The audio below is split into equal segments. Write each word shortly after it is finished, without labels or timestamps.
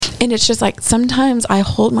And it's just like, sometimes I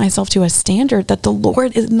hold myself to a standard that the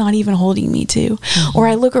Lord is not even holding me to. Or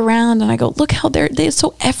I look around and I go, look how they're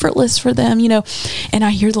so effortless for them, and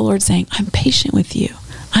I hear the Lord saying, I'm patient with you.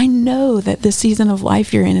 I know that the season of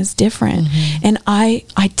life you're in is different. And I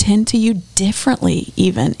tend to you differently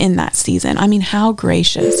even in that season. I mean, how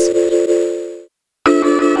gracious.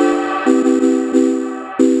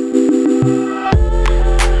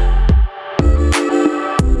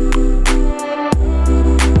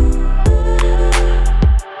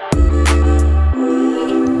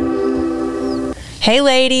 Hey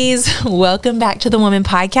ladies, welcome back to the Woman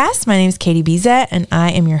Podcast. My name is Katie Bezet and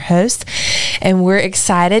I am your host, and we're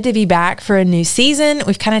excited to be back for a new season.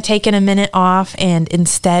 We've kind of taken a minute off, and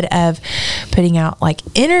instead of putting out like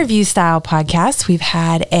interview style podcasts, we've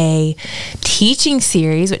had a teaching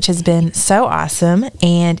series, which has been so awesome.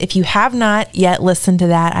 And if you have not yet listened to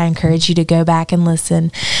that, I encourage you to go back and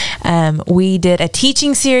listen. We did a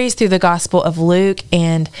teaching series through the Gospel of Luke,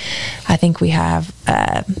 and I think we have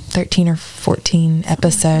 13 or 14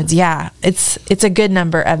 episodes. Yeah, it's a good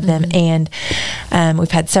number of them. And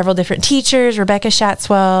we've had several different teachers, Rebecca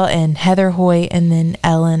Shatswell and Heather Hoy, and then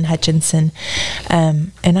Ellen Hutchinson.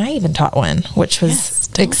 And I even taught one, which was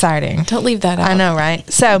exciting. Don't leave that out. I know, right?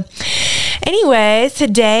 So anyways,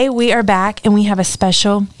 today we are back and we have a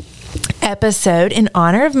special episode in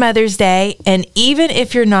honor of Mother's Day. And even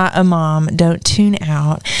if you're not a mom, don't tune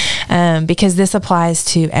out, because this applies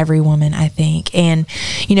to every woman, I think. And,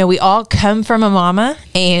 we all come from a mama,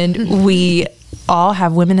 and we all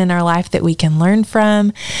have women in our life that we can learn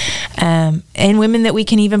from, and women that we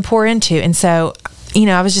can even pour into. And so,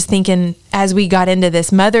 I was just thinking, as we got into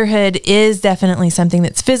this, motherhood is definitely something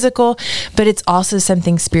that's physical, but it's also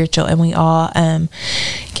something spiritual. And we all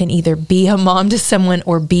can either be a mom to someone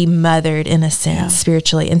or be mothered in a sense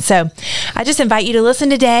spiritually. And so I just invite you to listen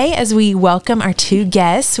today as we welcome our two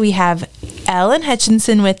guests. We have Ellen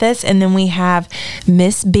Hutchinson with us, and then we have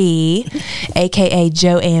Miss B, aka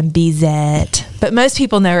Joanne Bezet. But most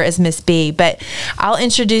people know her as Miss B. But I'll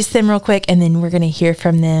introduce them real quick, and then we're going to hear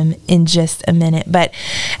from them in just a minute. But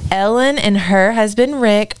Ellen and her husband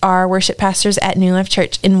Rick are worship pastors at New Life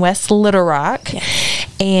Church in West Little Rock. Yes.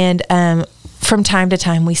 And from time to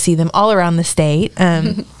time, we see them all around the state.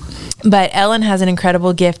 But Ellen has an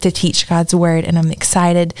incredible gift to teach God's word, and I'm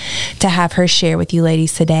excited to have her share with you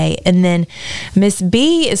ladies today. And then Miss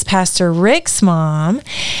B is Pastor Rick's mom.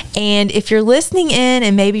 And if you're listening in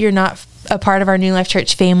and maybe you're not a part of our New Life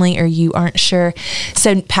Church family, or you aren't sure,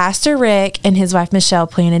 so Pastor Rick and his wife Michelle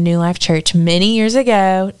planted New Life Church many years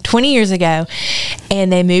ago, 20 years ago,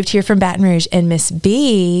 and they moved here from Baton Rouge. And Miss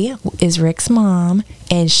B is Rick's mom,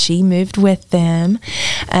 and she moved with them,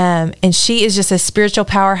 and she is just a spiritual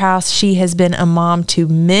powerhouse. She has been a mom to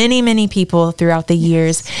many, many people throughout the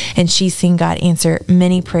years, and she's seen God answer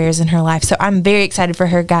many prayers in her life. So I'm very excited for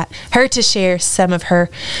her to share some of her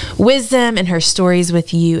wisdom and her stories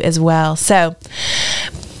with you as well. So,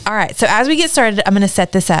 all right. So as we get started, I'm going to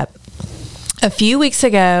set this up. A few weeks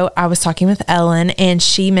ago, I was talking with Ellen, and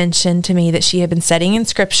she mentioned to me that she had been studying in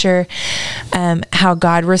Scripture how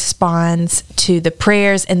God responds to the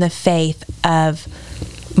prayers and the faith of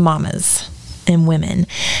mamas and women,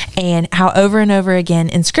 and how over and over again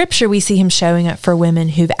in Scripture we see him showing up for women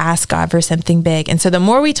who've asked God for something big. And so the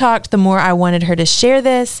more we talked, the more I wanted her to share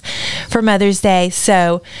this for Mother's Day.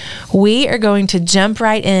 So we are going to jump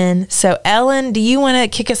right in. So Ellen, do you want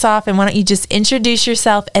to kick us off, and why don't you just introduce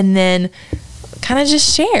yourself and then kind of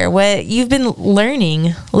just share what you've been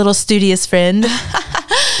learning, little studious friend?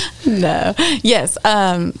 No. Yes.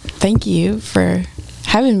 Thank you for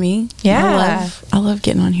having me. Yeah. I love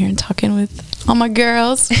getting on here and talking with all my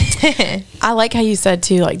girls. I like how you said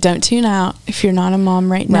too, like, don't tune out if you're not a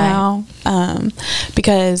mom right now.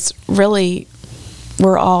 Because really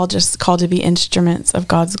we're all just called to be instruments of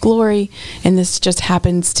God's glory. And this just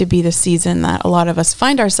happens to be the season that a lot of us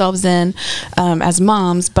find ourselves in as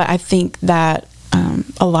moms. But I think that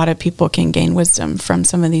a lot of people can gain wisdom from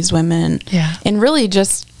some of these women. Yeah. And really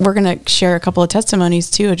just, we're going to share a couple of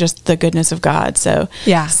testimonies too, of just the goodness of God. So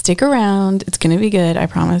yeah, stick around. It's going to be good. I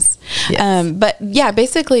promise. Yes. But yeah,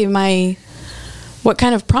 basically what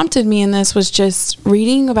kind of prompted me in this was just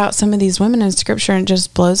reading about some of these women in Scripture, and it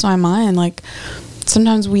just blows my mind. Like,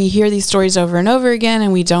 sometimes we hear these stories over and over again,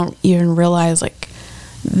 and we don't even realize like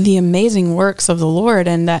the amazing works of the Lord,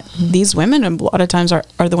 and that these women a lot of times are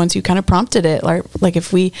the ones who kind of prompted it. Like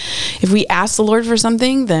if we ask the Lord for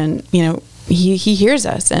something, then he hears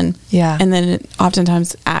us, and then it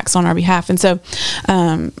oftentimes acts on our behalf. And so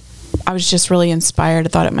I I was just really inspired. I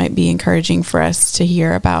thought it might be encouraging for us to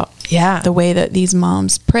hear about the way that these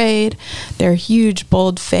moms prayed, their huge,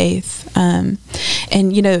 bold faith. And,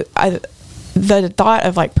 the thought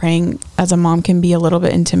of like praying as a mom can be a little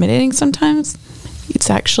bit intimidating sometimes. It's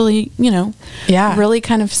actually, really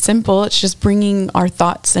kind of simple. It's just bringing our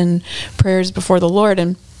thoughts and prayers before the Lord.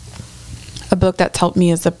 And a book that's helped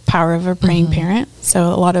me is The Power of a Praying Parent. So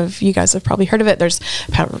a lot of you guys have probably heard of it. There's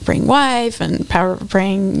Power of a Praying Wife and Power of a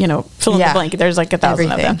Praying, fill in the blank. There's like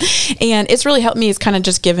 1,000 of them. And it's really helped me. It's kind of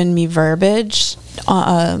just given me verbiage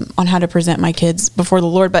on how to present my kids before the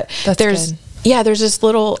Lord. But there's this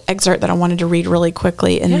little excerpt that I wanted to read really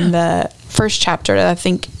quickly in the first chapter that I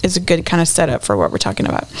think is a good kind of setup for what we're talking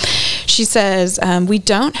about. She says, we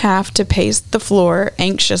don't have to pace the floor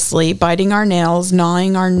anxiously, biting our nails,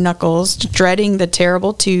 gnawing our knuckles, dreading the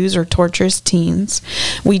terrible twos or torturous teens.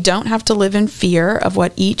 We don't have to live in fear of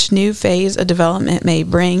what each new phase of development may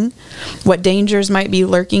bring, what dangers might be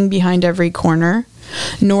lurking behind every corner.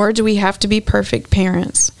 Nor do we have to be perfect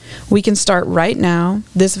parents. We can start right now,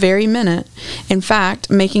 this very minute, in fact,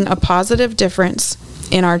 making a positive difference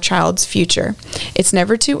in our child's future. It's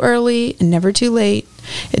never too early and never too late.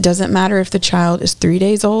 It doesn't matter if the child is 3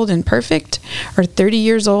 days old and perfect or 30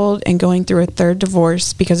 years old and going through a third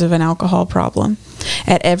divorce because of an alcohol problem.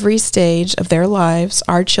 At every stage of their lives,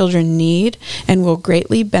 our children need and will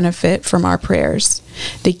greatly benefit from our prayers.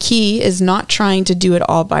 The key is not trying to do it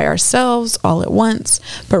all by ourselves, all at once,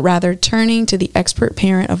 but rather turning to the expert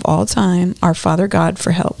parent of all time, our Father God,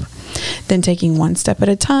 for help. Then taking one step at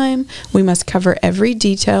a time, we must cover every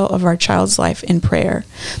detail of our child's life in prayer.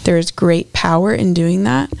 There is great power in doing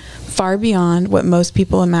that, far beyond what most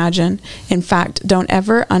people imagine. In fact, don't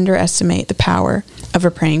ever underestimate the power of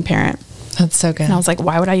a praying parent. That's so good. And I was like,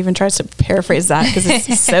 why would I even try to paraphrase that? Because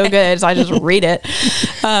it's so good. So I just read it.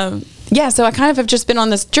 So I kind of have just been on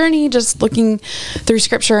this journey, just looking through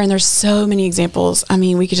scripture, and there's so many examples. I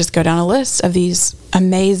mean, we could just go down a list of these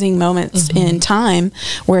amazing moments in time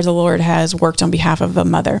where the Lord has worked on behalf of a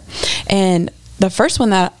mother. And the first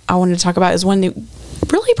one that I wanted to talk about is one that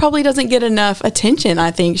really probably doesn't get enough attention.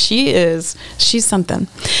 I think she's something.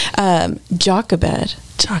 Jochebed.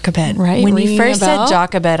 Jochebed. Right? When you first said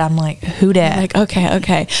Jochebed, I'm like, who dat? Like,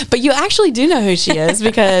 okay. But you actually do know who she is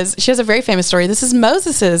because she has a very famous story. This is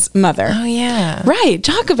Moses's mother. Oh, yeah. Right.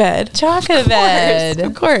 Jochebed.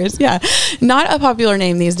 Of course. Yeah. Not a popular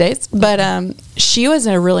name these days, but she was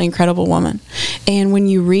a really incredible woman. And when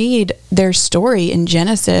you read their story in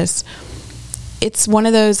Genesis, it's one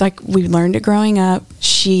of those, like, we learned it growing up.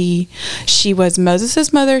 She was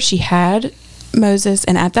Moses's mother. She had Moses,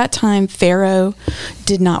 and at that time Pharaoh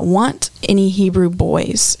did not want any Hebrew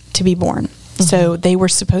boys to be born, so they were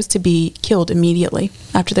supposed to be killed immediately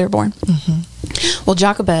after they were born. Well,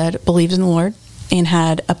 Jochebed believed in the Lord and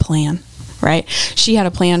had a plan, right? She had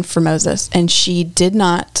a plan for Moses, and she did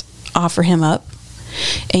not offer him up,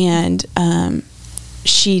 and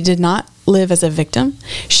she did not live as a victim.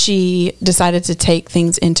 She decided to take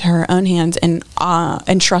things into her own hands and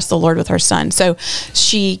trust the Lord with her son. So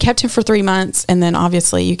she kept him for 3 months, and then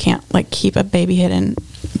obviously you can't like keep a baby hidden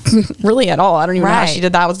really at all. I don't even know how she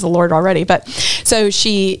did that. It was the Lord already. But so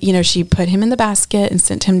she put him in the basket and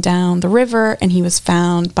sent him down the river, and he was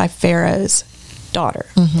found by Pharaoh's daughter.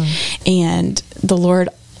 And the Lord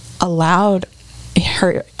allowed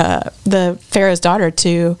her, the Pharaoh's daughter,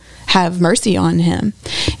 to have mercy on him,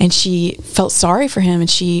 and she felt sorry for him, and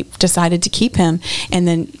she decided to keep him. And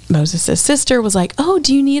then Moses' sister was like, oh,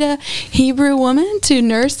 do you need a Hebrew woman to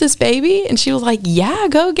nurse this baby? And she was like, yeah,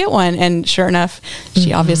 go get one. And sure enough,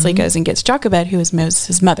 she obviously goes and gets Jochebed, who is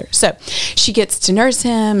Moses' mother. So she gets to nurse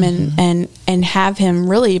him and have him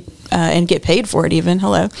really and get paid for it even.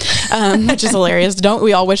 Which is hilarious. Don't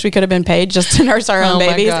we all wish we could have been paid just to nurse our own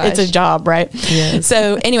babies? It's a job, right? Yes.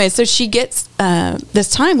 So anyway, so she gets this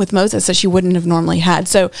time with Moses that she wouldn't have normally had.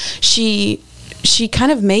 So she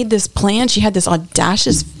kind of made this plan. She had this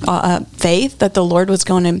audacious faith that the Lord was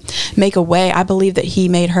going to make a way. I believe that he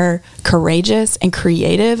made her courageous and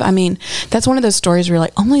creative. I mean, that's one of those stories where you're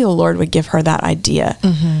like, only the Lord would give her that idea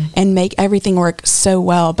and make everything work so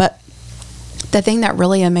well. But the thing that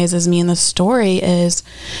really amazes me in the story is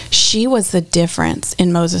she was the difference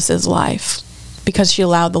in Moses's life because she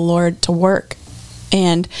allowed the Lord to work.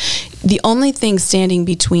 And the only thing standing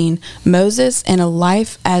between Moses and a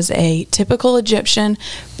life as a typical Egyptian,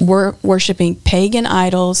 worshiping pagan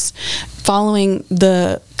idols, following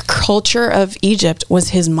the culture of Egypt, was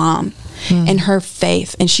his mom. And her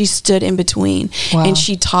faith, and she stood in between. And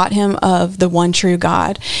she taught him of the one true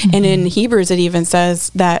God. And in Hebrews it even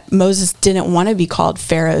says that Moses didn't want to be called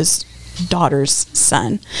Pharaoh's daughter's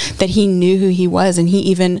son, that he knew who he was, and he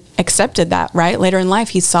even accepted that, right? Later in life,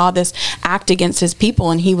 he saw this act against his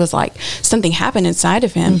people, and he was like, something happened inside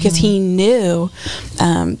of him, because he knew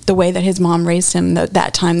the way that his mom raised him,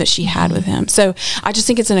 that time that she had with him. So I just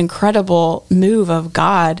think it's an incredible move of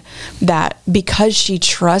God, that because she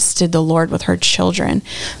trusted the Lord with her children,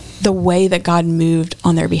 the way that God moved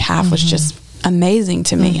on their behalf was just amazing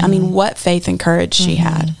to me. I mean, what faith and courage she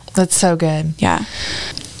had. That's so good. Yeah.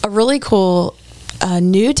 A really cool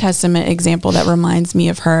New Testament example that reminds me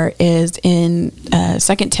of her is in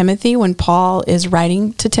 2 Timothy, when Paul is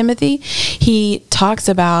writing to Timothy. He talks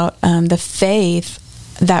about the faith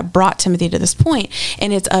that brought Timothy to this point,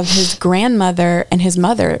 and it's of his grandmother and his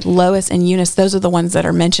mother, Lois and Eunice. Those are the ones that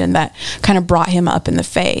are mentioned that kind of brought him up in the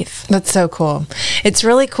faith. That's so cool. It's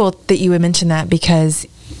really cool that you would mention that, because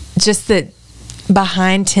just that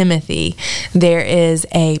behind Timothy, there is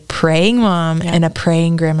a praying mom and a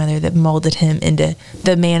praying grandmother that molded him into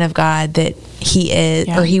the man of God that he is,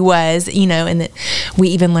 or he was, and that we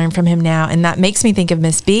even learn from him now. And that makes me think of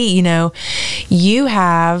Miss B. You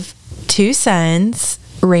have 2 sons,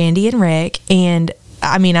 Randy and Rick, and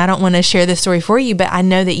I mean, I don't want to share this story for you, but I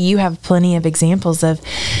know that you have plenty of examples of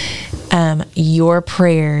your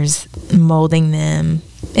prayers molding them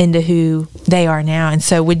into who they are now. And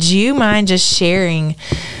so would you mind just sharing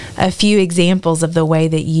a few examples of the way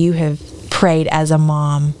that you have prayed as a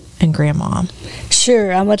mom and grandma?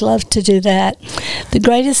 Sure, I would love to do that. The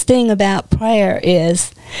greatest thing about prayer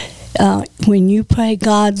is when you pray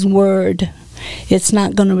God's word, it's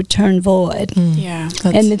not going to return void. Yeah.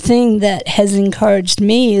 And the thing that has encouraged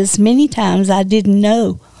me is many times I didn't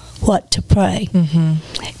know what to pray,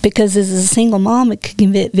 because as a single mom it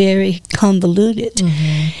can get very convoluted,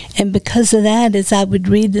 and because of that, as I would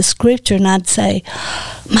read the scripture and I'd say,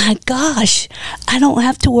 my gosh, I don't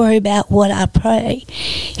have to worry about what I pray.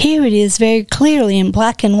 Here it is very clearly in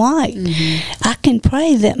black and white. I can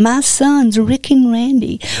pray that my sons Rick and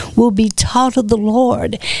Randy will be taught of the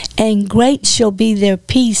Lord, and great shall be their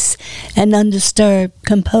peace and undisturbed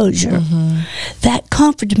composure. That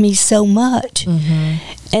comforted me so much.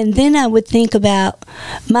 And then I would think about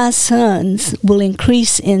my sons will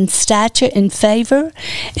increase in stature and favor,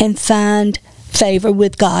 and find favor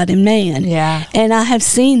with God and man. Yeah. And I have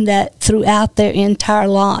seen that throughout their entire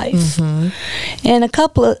life. And a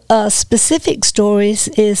couple of specific stories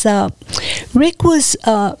is Rick was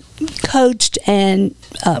coached and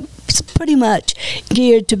pretty much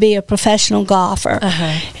geared to be a professional golfer.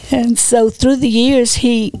 And so through the years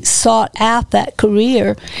he sought out that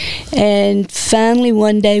career, and finally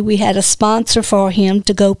one day we had a sponsor for him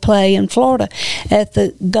to go play in Florida at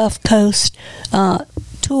the Gulf Coast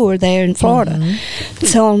tour there in Florida.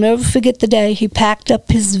 So I'll never forget the day he packed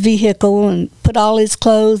up his vehicle and put all his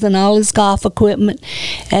clothes and all his golf equipment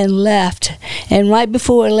and left. And right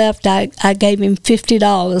before he left, I gave him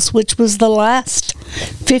 $50, which was the last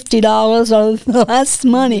 $50 or the last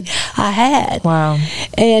money I had. Wow.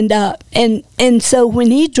 And so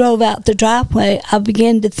when he drove out the driveway, I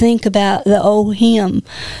began to think about the old hymn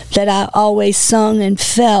that I always sung and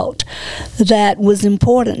felt that was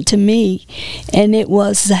important to me, and it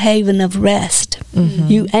was the haven of rest.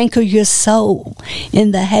 You anchor your soul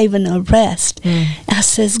in the haven of rest. I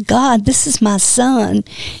says, God, this is my son.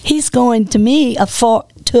 He's going to me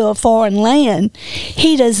to a foreign land.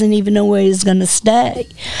 He doesn't even know where he's going to stay.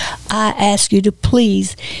 I ask you to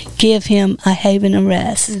please give him a haven of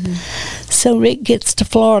rest. So Rick gets to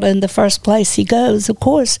Florida, and the first place he goes, of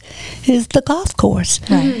course, is the golf course.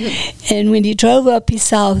 And when he drove up, he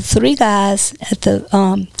saw 3 guys at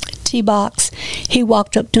the tee box. He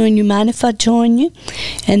walked up to him, you mind if I join you?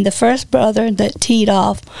 And the first brother that teed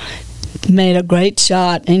off made a great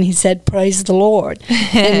shot, and he said, praise the Lord.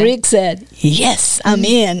 And Rick said, yes, I'm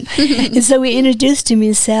in. And so he introduced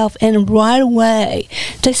himself, and right away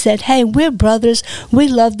they said, hey, we're brothers, we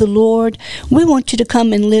love the Lord, we want you to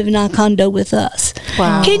come and live in our condo with us.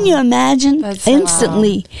 Wow. Can you imagine? That's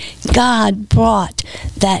Instantly God brought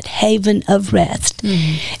that haven of rest.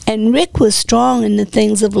 And Rick was strong in the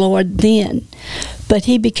things of the Lord then, but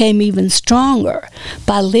he became even stronger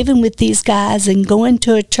by living with these guys and going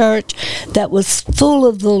to a church that was full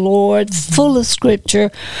of the Lord, full of Scripture,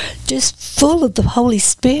 just full of the Holy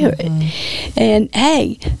Spirit. And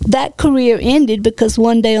hey, that career ended because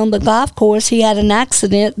one day on the golf course he had an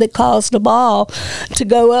accident that caused a ball to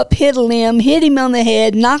go up, hit a limb, hit him on the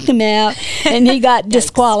head, knock him out, and he got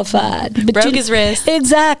disqualified. But broke his wrist.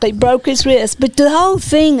 Exactly, broke his wrist. But the whole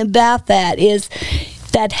thing about that is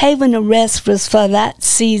that haven of rest was for that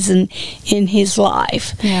season in his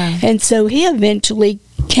life. And so he eventually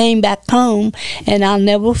came back home, and I'll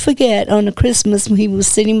never forget, on a Christmas, he was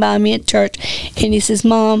sitting by me at church, and he says,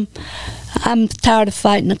 Mom, I'm tired of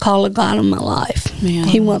fighting the call of God in my life. Man.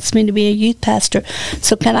 He wants me to be a youth pastor.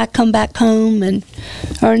 So can I come back home and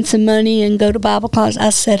earn some money and go to Bible college? I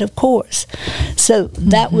said, of course. So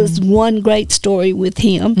that was one great story with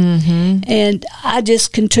him. And I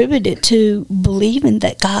just contributed to believing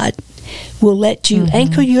that God will let you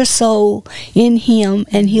anchor your soul in him,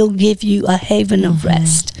 and he'll give you a haven of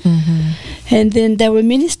rest. And then there were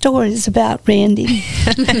many stories about Randy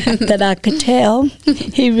that I could tell.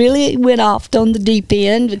 He really went off on the deep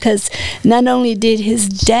end, because not only did his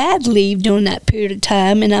dad leave during that period of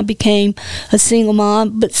time and I became a single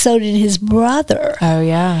mom, but so did his brother. Oh,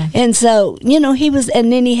 yeah. And so, he was,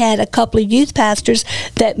 and then he had a couple of youth pastors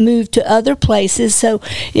that moved to other places. So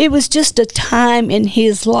it was just a time in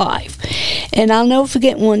his life. And I'll never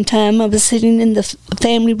forget one time I was sitting in the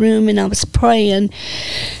family room and I was praying.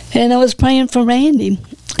 And I was praying for Randy.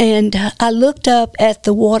 And I looked up at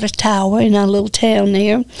the water tower in our little town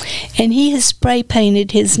there, and he has spray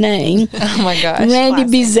painted his name. Oh, my gosh. Randy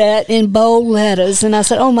Bizette in bold letters. And I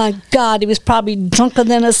said, oh, my God, he was probably drunker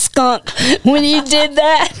than a skunk when he did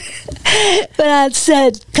that. But I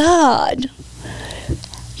said, God,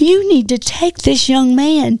 you need to take this young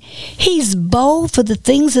man. He's bold for the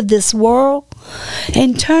things of this world,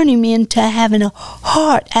 and turn him into having a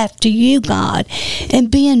heart after you, God,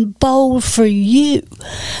 and being bold for you.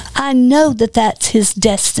 I know that that's his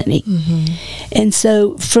destiny. And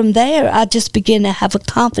so from there, I just began to have a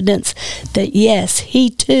confidence that, yes,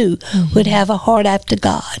 he too would have a heart after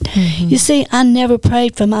God. You see, I never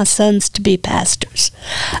prayed for my sons to be pastors.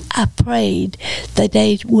 I prayed that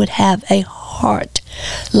they would have a heart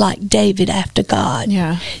like David after God.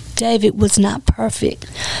 Yeah. David was not perfect,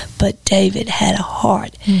 but David had a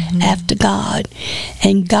heart after God.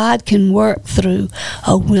 And God can work through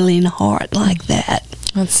a willing heart like that.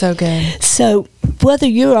 That's so good. So whether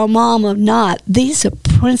you're a mom or not, these are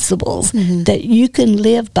principles that you can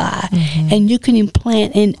live by and you can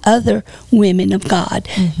implant in other women of God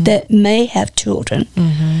that may have children.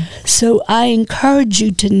 So I encourage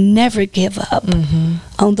you to never give up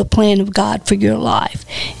on the plan of God for your life.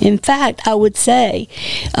 In fact, I would say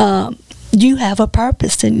you have a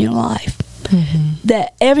purpose in your life.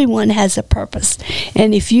 That everyone has a purpose,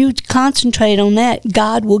 and if you concentrate on that,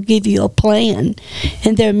 God will give you a plan.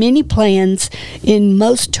 And there are many plans in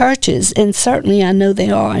most churches, and certainly I know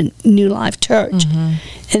they are in New Life Church.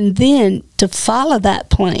 And then to follow that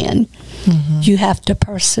plan, you have to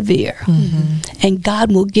persevere. And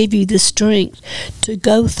God will give you the strength to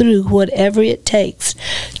go through whatever it takes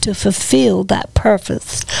to fulfill that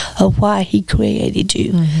purpose of why he created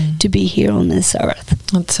you to be here on this earth.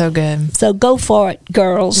 That's so good. So go for it,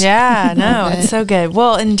 girls. Yeah, no, it's so good.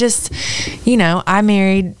 Well, and just, I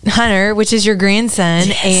married Hunter, which is your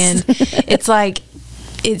grandson, and it's like,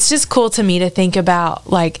 it's just cool to me to think about,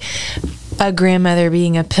 like, a grandmother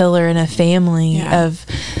being a pillar in a family of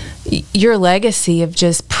your legacy of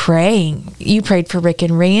just praying. You prayed for Rick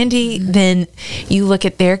and Randy, then you look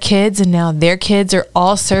at their kids, and now their kids are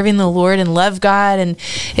all serving the Lord and love God, and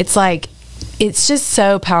it's like, it's just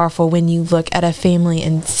so powerful when you look at a family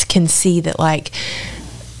and can see that, like,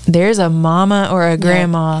 there's a mama or a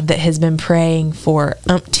grandma that has been praying for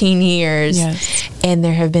umpteen years, and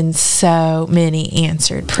there have been so many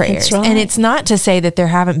answered prayers. That's right. And it's not to say that there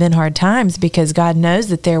haven't been hard times, because God knows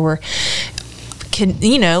that there were,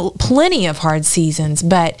 plenty of hard seasons,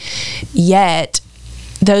 but yet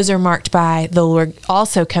those are marked by the Lord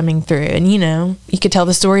also coming through. And, you could tell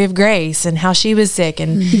the story of Grace and how she was sick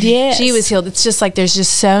and she was healed. It's just like there's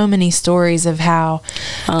just so many stories of how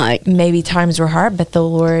maybe times were hard, but the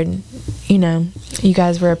Lord, you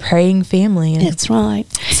guys were a praying family. And that's right.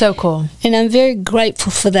 So cool. And I'm very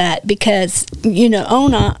grateful for that, because,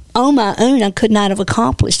 on my own, I could not have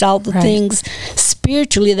accomplished all the things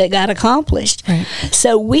spiritually that got accomplished. Right.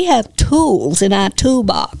 So we have tools in our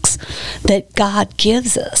toolbox that God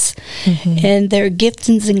gives us. And there are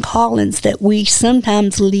giftings and callings that we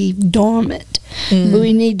sometimes leave dormant.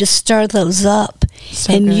 We need to stir those up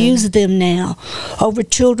and use them now over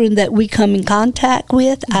children that we come in contact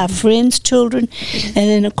with, our friends' children, and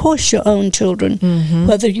then, of course, your own children,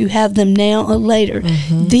 whether you have them now or later.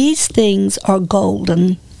 These things are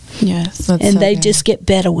golden. Yes. And they just get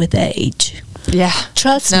better with age. Yeah.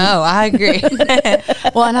 Trust me. No, I agree.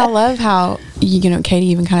 Well, and I love how, Katie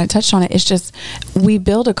even kind of touched on it. It's just, we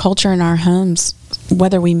build a culture in our homes,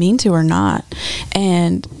 whether we mean to or not.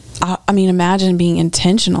 And I mean, imagine being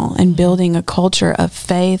intentional and building a culture of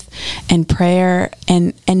faith and prayer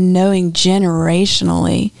and knowing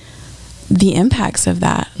generationally the impacts of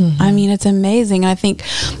that. I mean, it's amazing. I think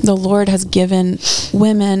the Lord has given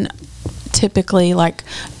women typically like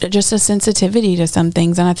just a sensitivity to some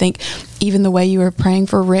things, and I think even the way you were praying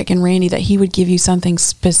for Rick and Randy, that he would give you something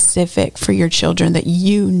specific for your children that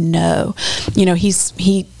he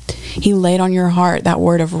laid on your heart that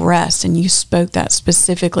word of rest, and you spoke that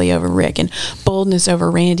specifically over Rick, and boldness over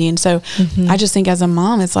Randy. And so I just think as a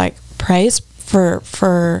mom, it's like praise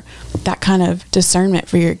for that kind of discernment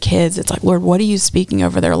for your kids. It's like, Lord, what are you speaking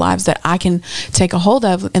over their lives that I can take a hold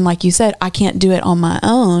of? And like you said, I can't do it on my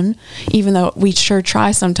own, even though we sure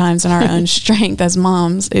try sometimes in our own strength as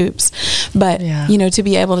moms. But to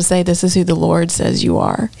be able to say, this is who the Lord says you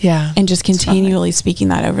are, and just continually speaking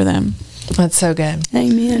that over them. That's so good.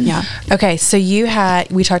 Amen. Yeah. Okay, so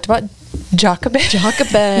we talked about Jochebed.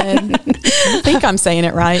 I think I'm saying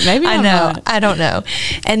it right. Maybe I know. I don't know.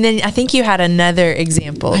 And then I think you had another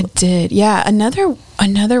example. I did. Yeah.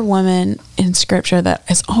 Another woman in scripture that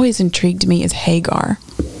has always intrigued me is Hagar,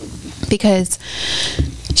 because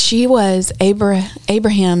she was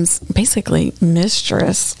Abraham's basically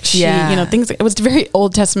mistress. It was a very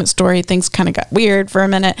Old Testament story. Things kind of got weird for a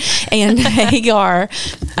minute. And Hagar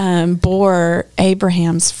bore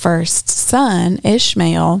Abraham's first son,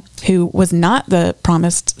 Ishmael, who was not the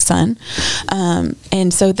promised son.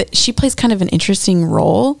 And so that she plays kind of an interesting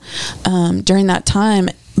role during that time.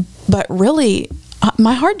 But really,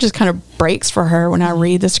 my heart just kind of breaks for her when I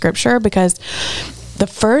read the scripture, because the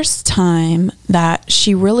first time that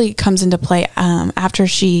she really comes into play after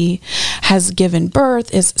she has given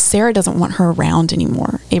birth is Sarah doesn't want her around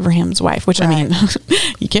anymore, Abraham's wife, which I mean,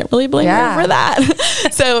 you can't really blame her for that.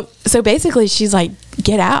 So basically she's like,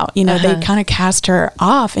 get out. They kind of cast her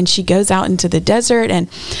off, and she goes out into the desert, and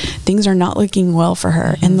things are not looking well for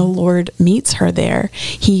her. And the Lord meets her there.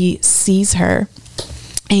 He sees her,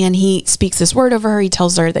 and he speaks this word over her. He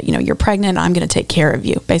tells her that, you're pregnant. I'm going to take care of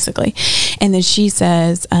you, basically. And then she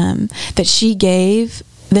says that she gave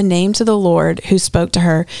the name to the Lord who spoke to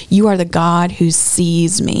her. You are the God who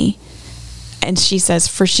sees me. And she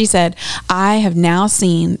said, I have now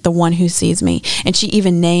seen the one who sees me. And she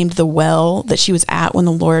even named the well that she was at when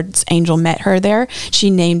the Lord's angel met her there. She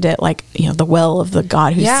named it like, the well of the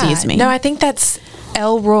God who sees me. No, I think that's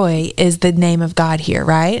El Roy is the name of God here,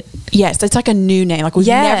 right? Yes, it's like a new name. Like we've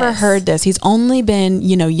never heard this. He's only been,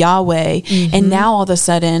 Yahweh. And now all of a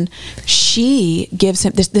sudden she gives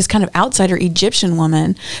him this kind of outsider Egyptian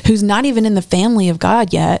woman who's not even in the family of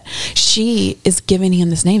God yet. She is giving him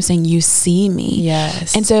this name saying, you see me.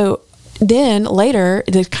 Yes. And so then later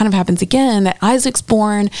it kind of happens again that Isaac's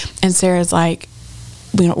born, and Sarah's like,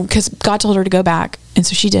 because God told her to go back. And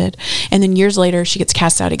so she did. And then years later, she gets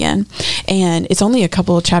cast out again. And it's only a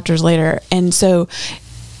couple of chapters later. And so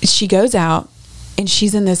she goes out, and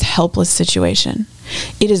she's in this helpless situation.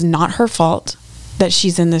 It is not her fault that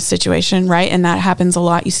she's in this situation, right? And that happens a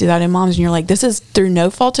lot. You see that in moms, and you're like, this is through no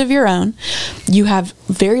fault of your own. You have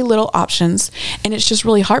very little options. And it's just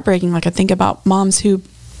really heartbreaking. Like I think about moms who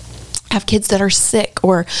have kids that are sick,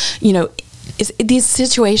 or, these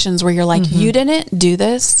situations where you're like, you didn't do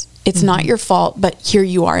this. It's not your fault, but here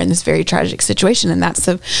you are in this very tragic situation. And that's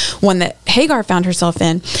the one that Hagar found herself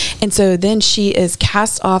in. And so then she is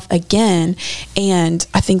cast off again. And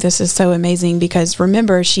I think this is so amazing, because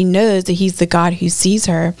remember, she knows that he's the God who sees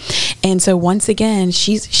her. And so once again,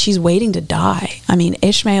 she's waiting to die. I mean,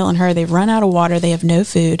 Ishmael and her, they've run out of water. They have no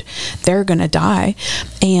food. They're going to die.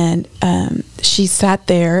 And she sat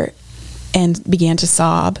there and began to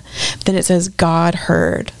sob. Then it says, God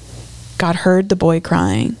heard the boy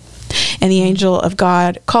crying. And the angel of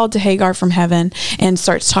God called to Hagar from heaven and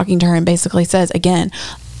starts talking to her, and basically says, again,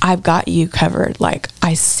 I've got you covered. Like,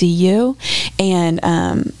 I see you, and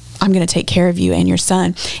I'm going to take care of you and your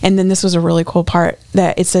son. And then this was a really cool part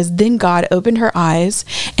that it says, then God opened her eyes,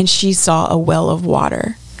 and she saw a well of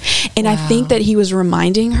water. And I think that he was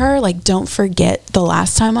reminding her, like, don't forget the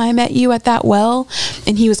last time I met you at that well.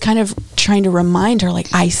 And he was kind of trying to remind her, like,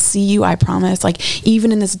 I see you, I promise. Like,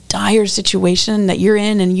 even in this dire situation that you're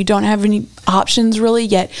in and you don't have any options really,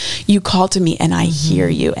 yet you call to me and I hear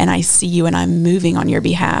you and I see you and I'm moving on your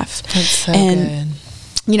behalf. That's so good.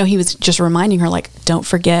 He was just reminding her, like, don't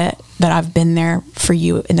forget that I've been there for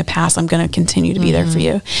you in the past. I'm going to continue to be there for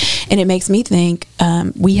you. And it makes me think,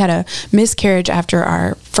 we had a miscarriage after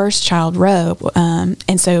our first child, Ro.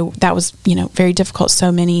 And so that was, very difficult.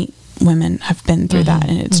 So many women have been through that,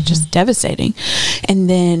 and it's just devastating. And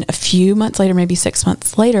then a few months later, maybe 6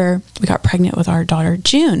 months later, we got pregnant with our daughter,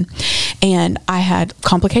 June. And I had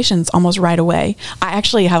complications almost right away. I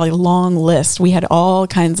actually have a long list. We had all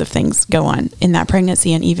kinds of things go on in that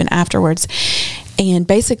pregnancy and even afterwards. And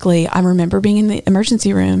basically, I remember being in the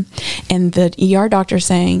emergency room and the ER doctor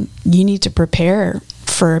saying, you need to prepare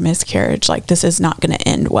for a miscarriage. Like, this is not going to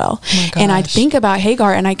end well. And I think about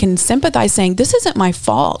Hagar and I can sympathize saying, this isn't my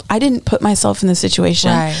fault. I didn't put myself in the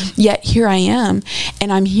situation. Yet here I am.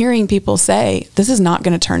 And I'm hearing people say, this is not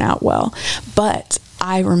going to turn out well. But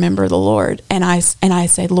I remember the Lord, and I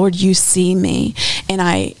say, Lord, you see me, and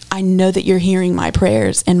I know that you're hearing my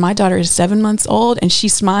prayers. And my daughter is 7 months old, and she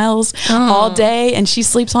smiles all day, and she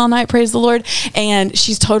sleeps all night, praise the Lord, and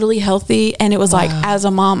she's totally healthy. And it was like, as a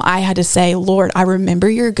mom, I had to say, Lord, I remember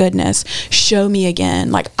your goodness. Show me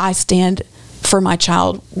again. Like, I stand for my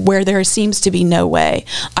child where there seems to be no way.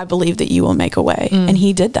 I believe that you will make a way. And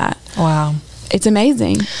he did that. Wow. It's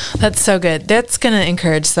amazing. That's so good. That's going to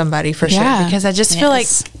encourage somebody for sure, because I just feel like,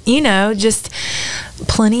 just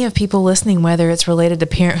plenty of people listening, whether it's related to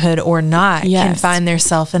parenthood or not, can find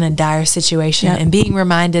themselves in a dire situation and being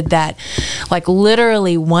reminded that, like,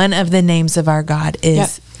 literally one of the names of our God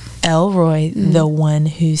is Elroy, the one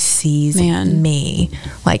who sees me.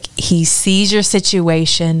 Like, he sees your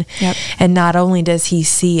situation, and not only does he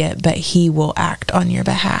see it, but he will act on your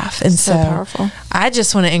behalf. And so powerful. I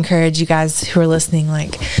just want to encourage you guys who are listening,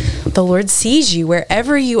 like, the Lord sees you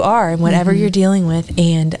wherever you are and whatever you're dealing with.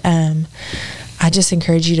 And I just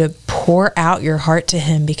encourage you to pour out your heart to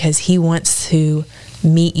him, because he wants to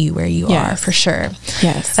meet you where you are, for sure.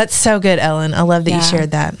 Yes. That's so good, Ellen. I love that you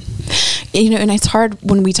shared that. And it's hard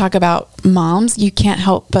when we talk about moms, you can't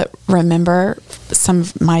help but remember some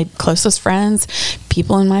of my closest friends,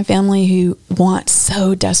 people in my family who want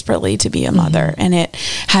so desperately to be a mother, and it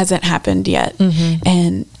hasn't happened yet.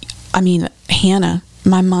 And I mean, Hannah,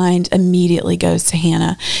 my mind immediately goes to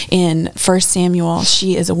Hannah in 1 Samuel.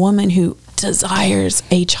 She is a woman who desires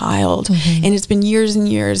a child, and it's been years and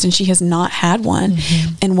years, and she has not had one.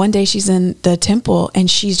 And one day she's in the temple and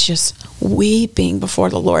she's just weeping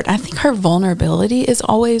before the Lord. I think her vulnerability is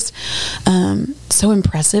always so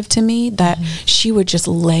impressive to me, that she would just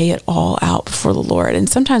lay it all out before the Lord. And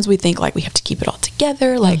sometimes we think like we have to keep it all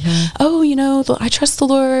together, like, oh, I trust the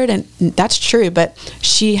Lord, and that's true, but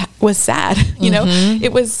she was sad.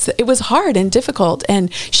 It was hard and difficult,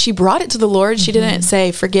 and she brought it to the Lord. She didn't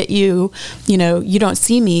say, forget you, you don't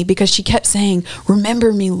see me, because she kept saying,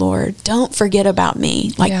 remember me, Lord, don't forget about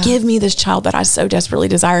me, like, give me this child that I so desperately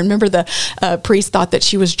desire. Remember the priest thought that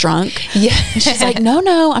she was drunk. And she's like,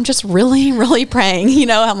 no, I'm just really, really praying.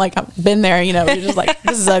 I'm like, I've been there, you're just like,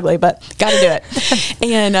 this is ugly, but got to do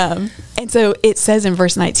it. And so it says in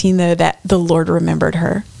verse 19 though, that the Lord remembered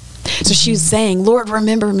her. So she was saying, Lord,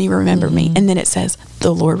 remember me. And then it says,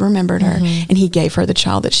 the Lord remembered her, and he gave her the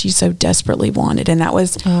child that she so desperately wanted. And that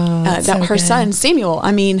was her son, Samuel.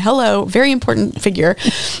 I mean, hello, very important figure.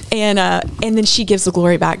 And then she gives the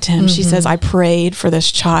glory back to him. She says, I prayed for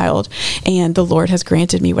this child, and the Lord has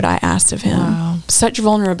granted me what I asked of him. Wow. Such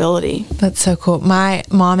vulnerability. That's so cool. My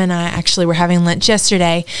mom and I actually were having lunch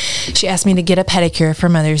yesterday. She asked me to get a pedicure for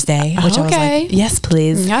Mother's Day, which I was like, yes,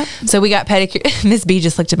 please. Yep. So we got pedicure. Miss B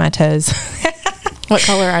just looked at my toes. What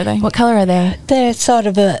color are they? They're sort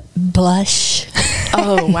of a blush.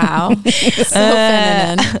 Oh, wow. So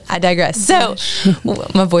feminine. I digress. So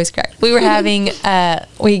my voice cracked. We were having,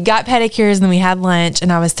 we got pedicures, and then we had lunch,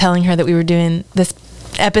 and I was telling her that we were doing this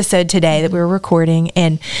episode today, that we were recording.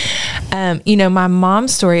 And my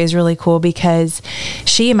mom's story is really cool, because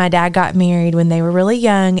she and my dad got married when they were really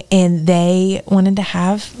young, and they wanted to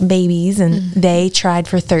have babies, and they tried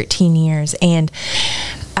for 13 years. And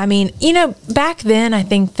I mean, back then, I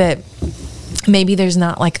think that maybe there's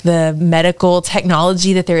not like the medical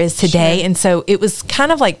technology that there is today. Sure. And so it was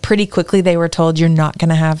kind of like pretty quickly they were told, you're not going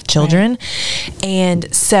to have children. Right.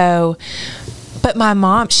 And so, but my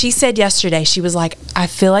mom, she said yesterday, she was like, I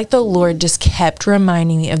feel like the Lord just kept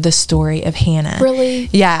reminding me of the story of Hannah. Really?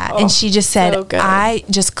 Yeah. Oh, and she just said, so I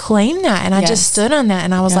just claimed that, and I just stood on that.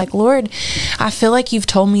 And I was like, Lord, I feel like you've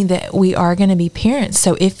told me that we are going to be parents.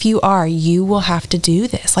 So if you are, you will have to do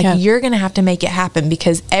this. Like, you're going to have to make it happen,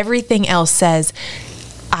 because everything else says,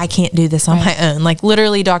 I can't do this on my own. Like,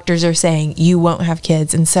 literally doctors are saying you won't have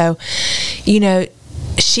kids. And so,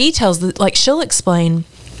 she tells, like, she'll explain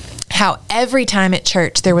how every time at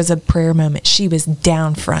church there was a prayer moment, she was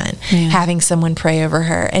down front having someone pray over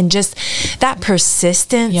her. And just that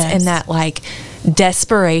persistence and that like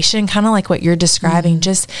desperation, kind of like what you're describing,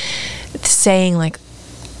 just saying like,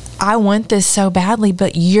 I want this so badly,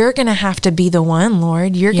 but you're going to have to be the one,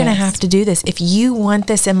 Lord. You're going to have to do this. If you want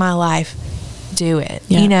this in my life, do it,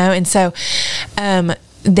 And so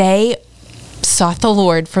they sought the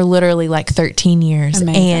Lord for literally like 13 years.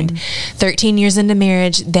 Amazing. And 13 years into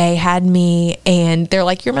marriage, they had me, and they're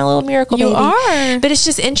like, you're my little miracle baby. You are. But it's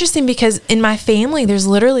just interesting because in my family, there's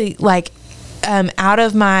literally like, out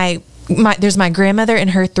of there's my grandmother and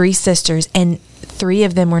her 3 sisters, and 3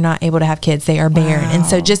 of them were not able to have kids. They are barren. Wow. And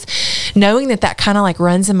so just knowing that kind of like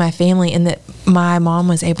runs in my family, and that my mom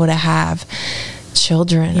was able to have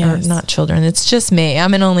children, yes. or not children, it's just me,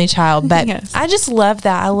 I'm an only child, but yes. I just love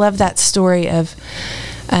that. I love that story of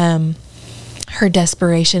her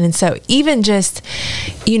desperation. And so even just,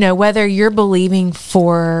 you know, whether you're believing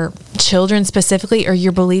for children specifically or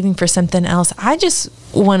you're believing for something else, I just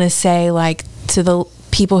want to say, like, to the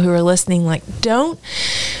people who are listening, like, don't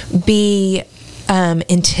be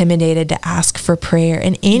intimidated to ask for prayer.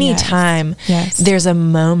 And anytime there's a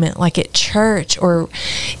moment, like at church or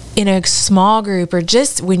in a small group, or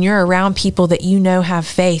just when you're around people that you know have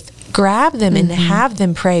faith, grab them and have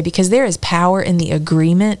them pray, because there is power in the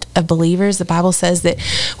agreement of believers. The Bible says that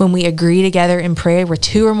when we agree together in prayer, where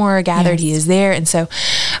 2 or more are gathered, He is there. And so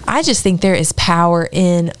I just think there is power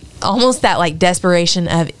in almost that like desperation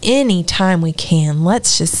of, any time we can,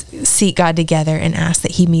 let's just seek God together and ask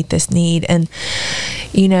that He meet this need. And,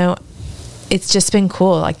 you know, it's just been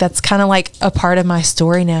cool. Like, that's kind of like a part of my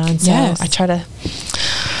story now. And so I try to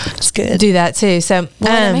do that too. So,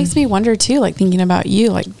 it makes me wonder too, like thinking about you,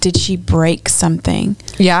 like, did she break something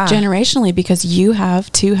generationally, because you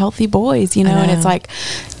have 2 healthy boys, you know, and it's like,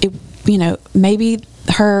 it, you know, maybe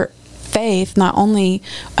her faith not only,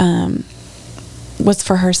 was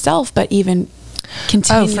for herself, but even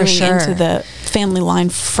continuing into the family line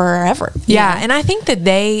forever. Yeah. And I think that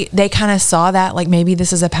they kind of saw that, like, maybe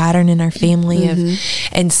this is a pattern in our family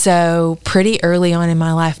and so pretty early on in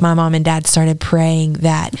my life, my mom and dad started praying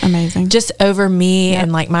that just over me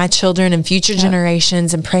and like my children and future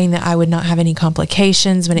generations, and praying that I would not have any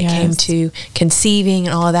complications when it came to conceiving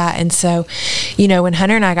and all of that. And so, you know, when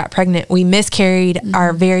Hunter and I got pregnant, we miscarried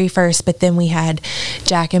our very first, but then we had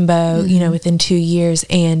Jack and Bo, you know, within 2 years.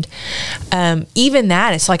 And even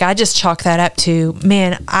that, it's like, I just chalk that up to,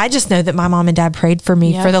 man, I just know that my mom and dad prayed for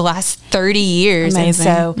me for the last 30 years. Amazing.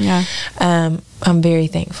 And so I'm very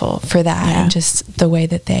thankful for that, and just the way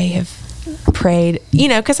that they have prayed, you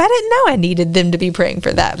know, because I didn't know I needed them to be praying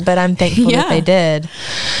for that, but I'm thankful that they did.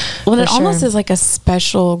 Well, it almost is like a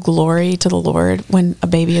special glory to the Lord when a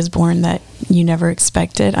baby is born that you never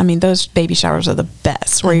expected. I mean, those baby showers are the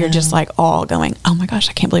best, where you're just like all going, oh my gosh,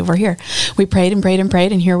 I can't believe we're here. We prayed and prayed and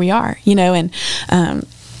prayed, and here we are, you know. And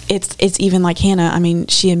it's even like Hannah. I mean,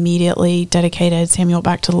 she immediately dedicated Samuel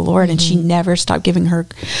back to the Lord, and she never stopped giving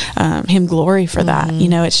him glory for that. You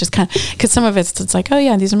know, it's just kind of, because some of it's like, oh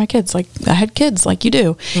yeah, these are my kids. Like, I had kids like you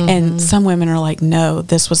do. And some women are like, no,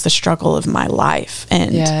 this was the struggle of my life,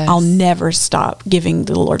 and I'll never stop giving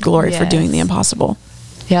the Lord glory for doing the impossible.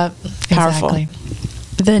 Yep. Powerful.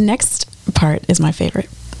 Exactly. The next part is my favorite.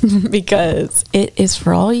 Because it is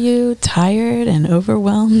for all you tired and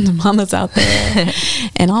overwhelmed mamas out there.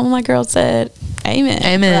 And all my girls said, amen.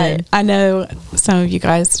 Amen. Right. I know some of you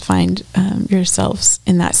guys find yourselves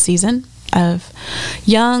in that season of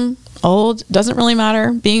young, old, doesn't really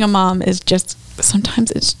matter. Being a mom is just, sometimes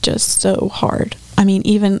it's just so hard. I mean,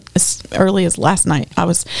 even as early as last night, I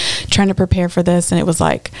was trying to prepare for this, and it was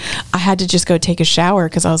like, I had to just go take a shower,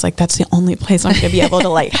 because I was like, that's the only place I'm going to be able to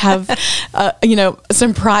like have, you know,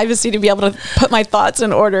 some privacy to be able to put my thoughts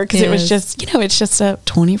in order. Because it was just, you know, it's just a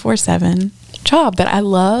 24/7 job that I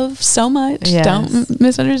love so much. Don't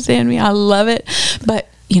misunderstand me. I love it. But,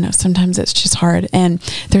 you know, sometimes it's just hard. And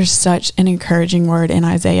there's such an encouraging word in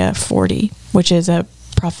Isaiah 40, which is a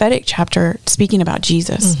prophetic chapter speaking about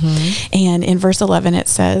Jesus. And in verse 11 it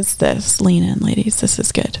says this, lean in ladies, this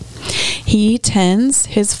is good. He tends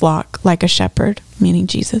his flock like a shepherd, meaning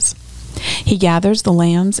Jesus. He gathers the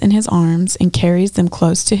lambs in his arms and carries them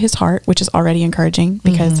close to his heart, which is already encouraging,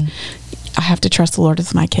 because I have to trust the Lord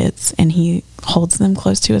with my kids, and he holds them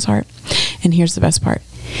close to his heart. And here's the best part.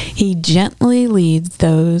 He gently leads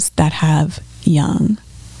those that have young.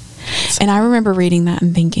 And I remember reading that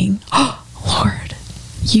and thinking, oh, Lord,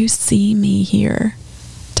 you see me here,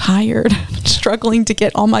 tired, struggling to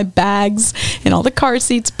get all my bags and all the car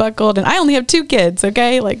seats buckled. And I only have 2 kids,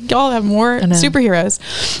 okay? Like, y'all have more superheroes.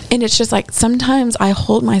 And it's just like, sometimes I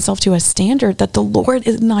hold myself to a standard that the Lord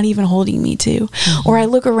is not even holding me to. Or I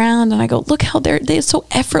look around and I go, look how they're so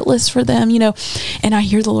effortless for them, you know? And I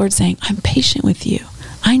hear the Lord saying, I'm patient with you.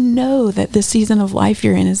 I know that the season of life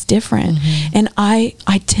you're in is different. And I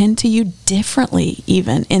tend to you differently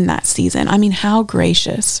even in that season. I mean, how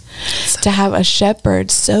gracious to have a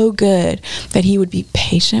shepherd so good that he would be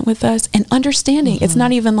patient with us and understanding. It's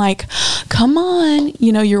not even like, come on,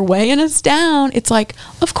 you're weighing us down. It's like,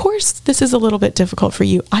 of course, this is a little bit difficult for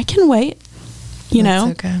you. I can wait, That's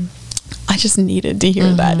so good. I just needed to hear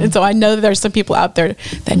that. And so I know that there's some people out there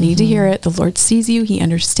that need to hear it. The Lord sees you. He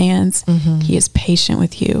understands. He is patient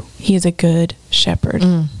with you. He is a good shepherd.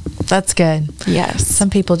 That's good. Yes. Some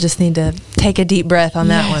people just need to take a deep breath on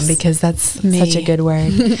that one, because that's such a good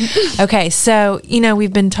word. Okay. So,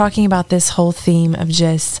 we've been talking about this whole theme of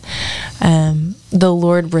just the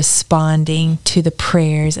Lord responding to the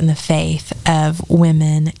prayers and the faith of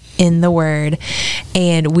women in the Word.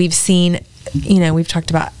 And we've seen, we've talked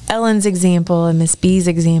about Ellen's example and Miss B's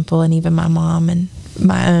example, and even my mom and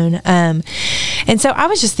my own. And so I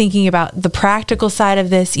was just thinking about the practical side of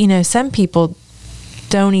this. Some people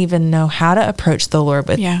don't even know how to approach the Lord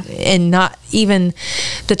with, and not even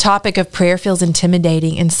the topic of prayer feels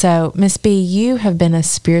intimidating. And so, Miss B, you have been a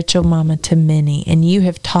spiritual mama to many, and you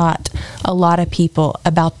have taught a lot of people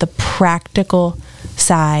about the practical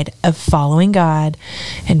side of following God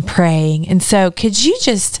and praying. And so could you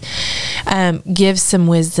just give some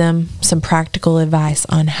wisdom, some practical advice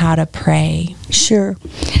on how to pray? Sure.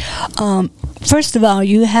 First of all,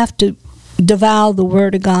 you have to devour the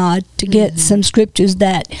Word of God to get some scriptures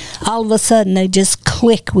that all of a sudden they just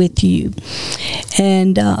click with you.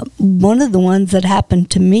 And one of the ones that happened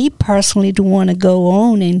to me personally to want to go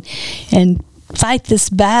on and fight this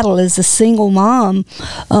battle as a single mom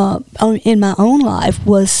in my own life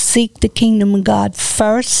was seek the kingdom of God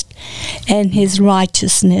first and His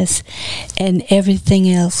righteousness, and everything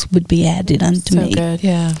else would be added unto me. Good.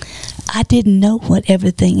 Yeah. I didn't know what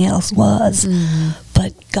everything else was,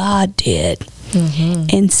 but God did.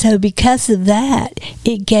 And so because of that,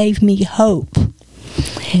 it gave me hope.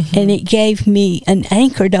 And it gave me an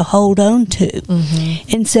anchor to hold on to.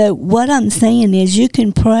 And so what I'm saying is, you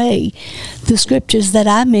can pray the scriptures that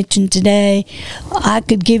I mentioned today. I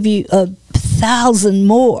could give you 1,000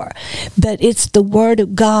 more, but it's the Word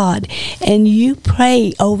of God, and you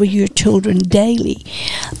pray over your children daily.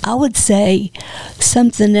 I would say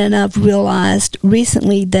something that I've realized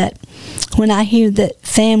recently, that when I hear that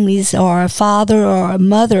families or a father or a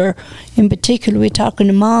mother, in particular, we're talking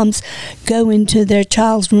to moms, go into their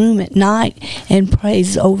child's room at night and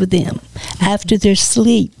praise over them after their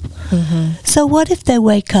sleep. So what if they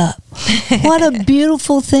wake up? What a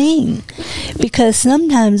beautiful thing, because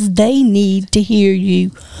sometimes they need to hear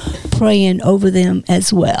you praying over them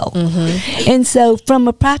as well. And so from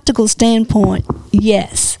a practical standpoint,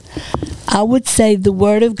 yes, I would say the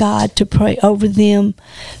Word of God to pray over them,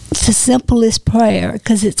 the simplest prayer,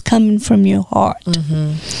 because it's coming from your heart.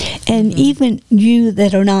 And even you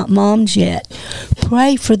that are not moms yet,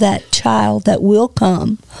 pray for that child that will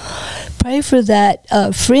come. Pray for that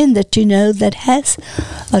friend that you know that has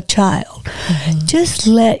a child. Just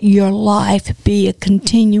let your life be a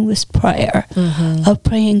continuous prayer of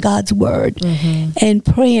praying God's Word and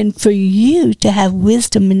praying for you to have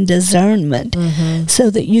wisdom and discernment so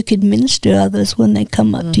that you could minister to others when they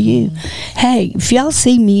come up to you. Hey, if y'all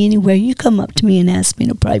see me anywhere, you come up to me and ask me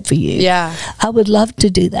to pray for you. Yeah. I would love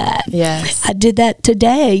to do that. Yes. I did that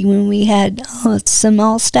today when we had some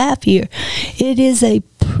all staff here. It is a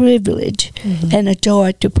privilege and a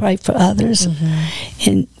joy to pray for others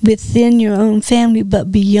and within your own family,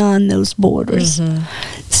 but beyond those borders.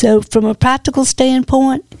 So from a practical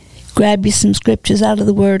standpoint, grab you some scriptures out of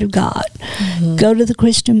the Word of God. Go to the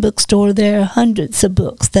Christian bookstore. There are hundreds of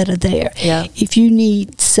books that are there if you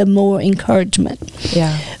need some more encouragement.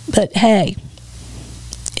 But hey,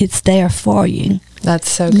 it's there for you. That's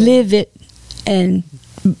so good. Live it and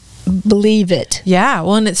believe it. Yeah,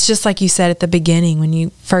 well, and it's just like you said at the beginning when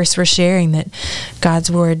you first were sharing that God's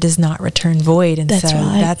Word does not return void, and that's so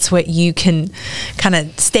right. That's what you can kind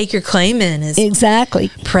of stake your claim in, is exactly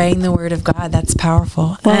praying the Word of God. That's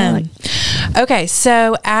powerful. Right. Okay,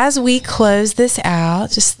 so as we close this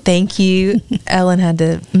out, just thank you. Ellen had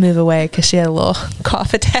to move away because she had a little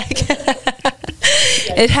cough attack.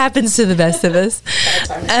 It happens to the best of us.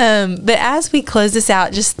 But as we close this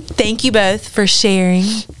out, just thank you both for sharing.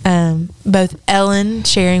 Both Ellen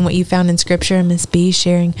sharing what you found in Scripture, and Miss B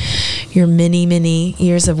sharing your many, many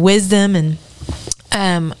years of wisdom. And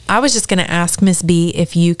I was just going to ask Miss B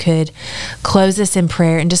if you could close us in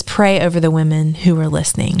prayer and just pray over the women who are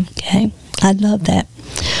listening. Okay, I'd love that.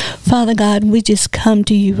 Father God, we just come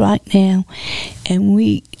to you right now, and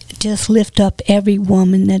we just lift up every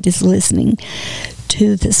woman that is listening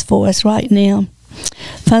to this voice right now.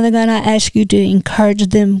 Father God, I ask you to encourage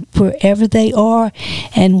them wherever they are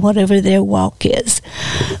and whatever their walk is.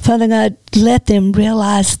 Father God, let them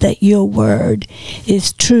realize that your word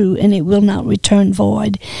is true and it will not return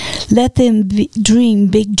void. Let them dream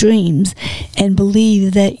big dreams and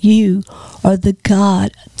believe that you are the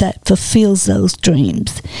God that fulfills those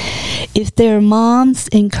dreams. If they're moms,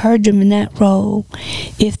 encourage them in that role.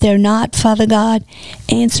 If they're not, Father God,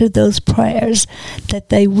 answer those prayers that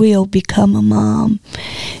they will become a mom.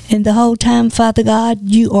 And the whole time, Father God,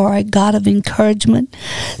 you are a God of encouragement.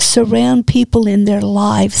 Surround people in their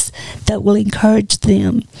lives that will encourage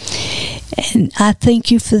them. And I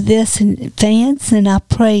thank you for this in advance, and I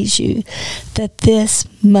praise you that this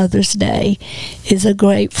Mother's Day is a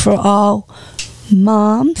great for all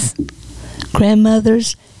moms,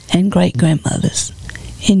 grandmothers, and great-grandmothers.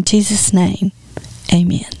 In Jesus' name,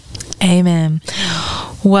 amen. Amen.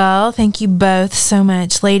 Well, thank you both so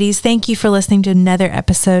much. Ladies, thank you for listening to another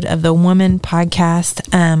episode of the Woman Podcast.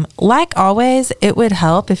 Like always, it would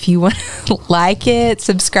help if you want to like it,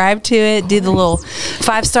 subscribe to it, do the little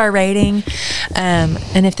 5-star rating.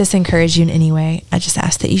 And if this encouraged you in any way, I just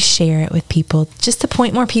ask that you share it with people just to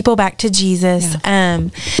point more people back to Jesus. Yeah.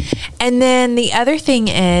 And then the other thing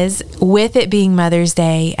is, with it being Mother's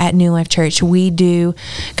Day at New Life Church, we do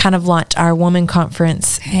kind of launch our Woman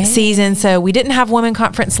Conference season. So we didn't have Woman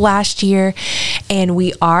Conference last year, and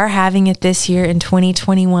we are having it this year in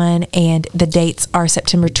 2021, and the dates are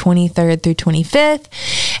September 23rd through 25th.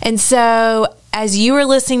 And so as you are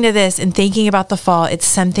listening to this and thinking about the fall, it's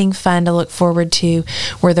something fun to look forward to,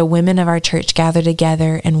 where the women of our church gather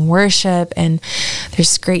together and worship, and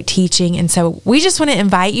there's great teaching. And so we just want to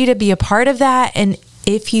invite you to be a part of that. And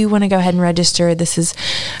if you want to go ahead and register, this is,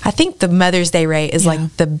 I think the Mother's Day rate is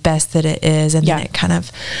like the best that it is. And then it kind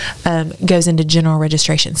of goes into general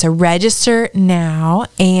registration. So register now,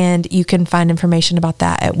 and you can find information about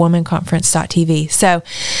that at womanconference.tv. So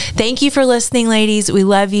thank you for listening, ladies. We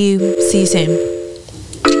love you. See you soon.